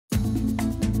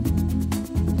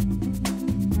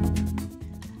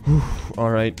All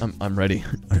right, I'm ready.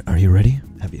 Are you ready?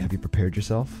 Have you prepared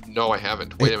yourself? No, I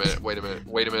haven't. Wait a minute. Wait a minute.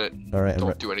 Wait a minute. All right.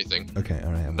 Don't do anything. Okay.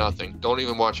 All right. I'm Nothing. Don't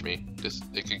even watch me.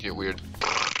 It could get weird.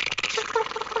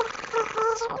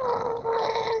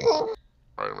 All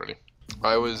right, I'm ready.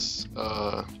 I was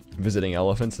visiting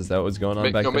elephants. Is that what's going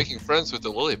on back there? making friends with the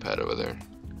lily pad over there.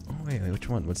 Oh wait, which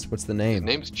one? What's the name? His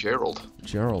name's Gerald.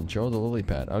 Gerald the lily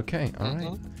pad. Okay. All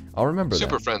right. I'll remember that.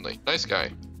 Super friendly. Nice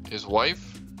guy. His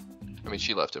wife. I mean,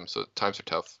 she left him, so times are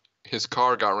tough. His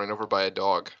car got ran over by a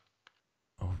dog.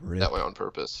 Oh, really? That way on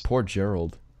purpose. Poor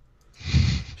Gerald.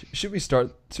 Should we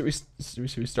start? Should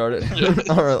we start it? Yeah.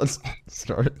 All right, let's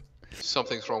start it.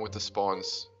 Something's wrong with the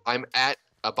spawns. I'm at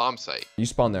a bomb site. You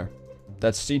spawn there.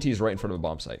 That's CT's right in front of a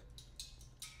bomb site.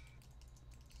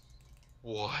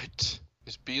 What?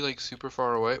 Is B like super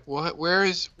far away? What? Where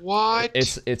is what?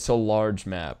 It's a large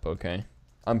map. Okay.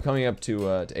 I'm coming up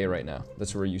to A right now.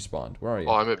 That's where you spawned. Where are you?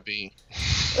 Oh, I'm at B.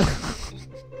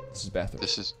 This is bathroom.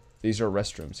 These are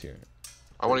restrooms here.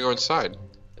 I want to go inside.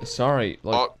 Sorry.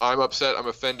 Like, oh, I'm upset. I'm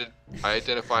offended. I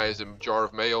identify as a jar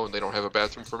of mayo, and they don't have a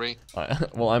bathroom for me.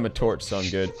 Well, I'm a torch, so I'm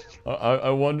good. I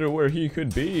wonder where he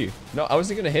could be. No, I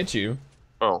wasn't gonna hit you.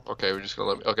 Oh, okay. We're just gonna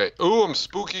let me. Okay. Ooh, I'm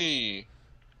spooky.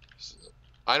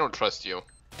 I don't trust you.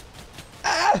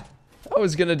 Ah! I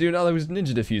was gonna do now. I was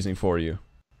ninja diffusing for you.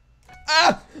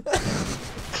 Ah!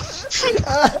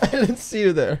 I didn't see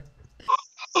you there.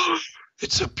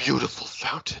 It's a beautiful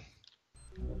fountain.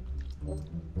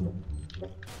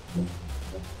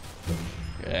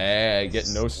 Yeah, get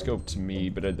no scope to me,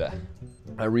 but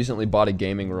I recently bought a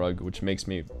gaming rug, which makes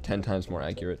me 10 times more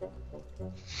accurate.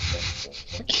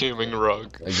 Gaming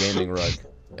rug. A gaming rug.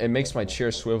 It makes my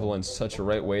chair swivel in such a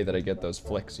right way that I get those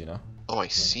flicks, you know? Oh, I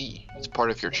see. It's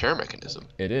part of your chair mechanism.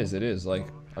 It is. Like,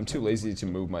 I'm too lazy to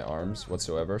move my arms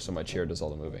whatsoever, so my chair does all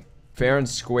the moving. Fair and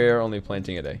square, only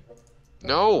planting at A.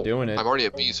 No! Doing it. I'm already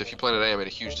at B, so if you plant at A, I'm at a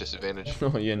huge disadvantage.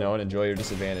 Oh, you know, and enjoy your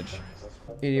disadvantage.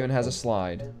 It even has a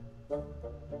slide.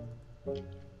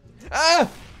 Ah!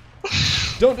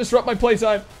 Don't disrupt my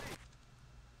playtime!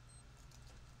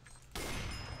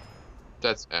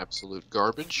 That's absolute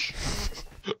garbage.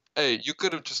 Hey, you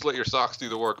could have just let your socks do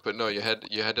the work, but no, you had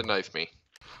to knife me.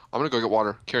 I'm gonna go get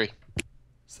water. Carry.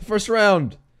 It's the first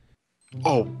round.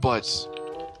 Oh, butts.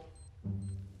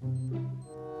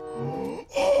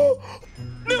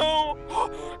 No!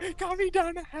 It got me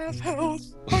down to half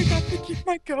health. I got to keep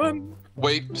my gun.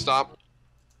 Wait, stop.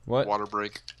 What? Water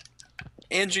break.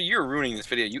 Andrew, you're ruining this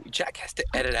video. Jack has to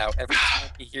edit out every time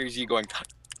he hears you going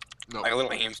No. like a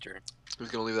little hamster. Who's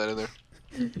gonna leave that in there?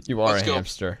 You are Let's a go.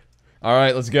 hamster.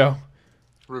 Alright, let's go.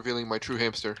 Revealing my true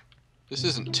hamster. This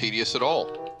isn't tedious at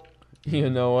all. You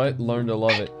know what? Learn to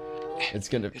love it. It's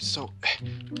gonna... It's so...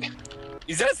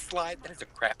 Is that a slide? That is the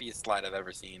crappiest slide I've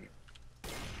ever seen.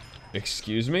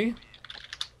 Excuse me?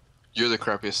 You're the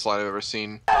crappiest slide I've ever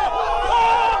seen.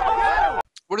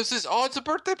 What is this? Oh, it's a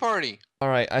birthday party!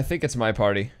 Alright, I think it's my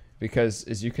party. Because,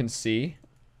 as you can see,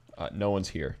 no one's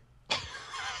here.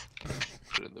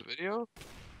 Put it in the video?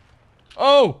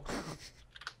 Oh!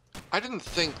 I didn't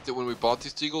think that when we bought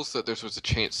these deagles that there was a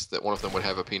chance that one of them would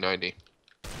have a P90.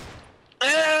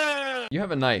 You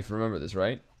have a knife, remember this,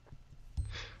 right?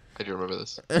 I do remember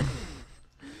this.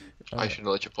 I shouldn't have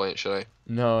let you play it, should I?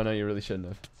 No, you really shouldn't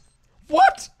have.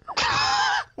 What?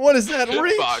 What is that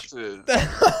reach? Boxes.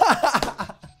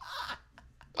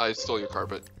 I stole your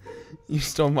carpet. You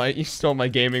stole my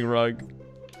gaming rug.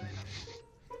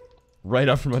 Right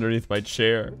up from underneath my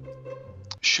chair.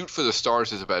 Shoot for the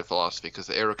stars is a bad philosophy because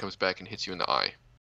the arrow comes back and hits you in the eye.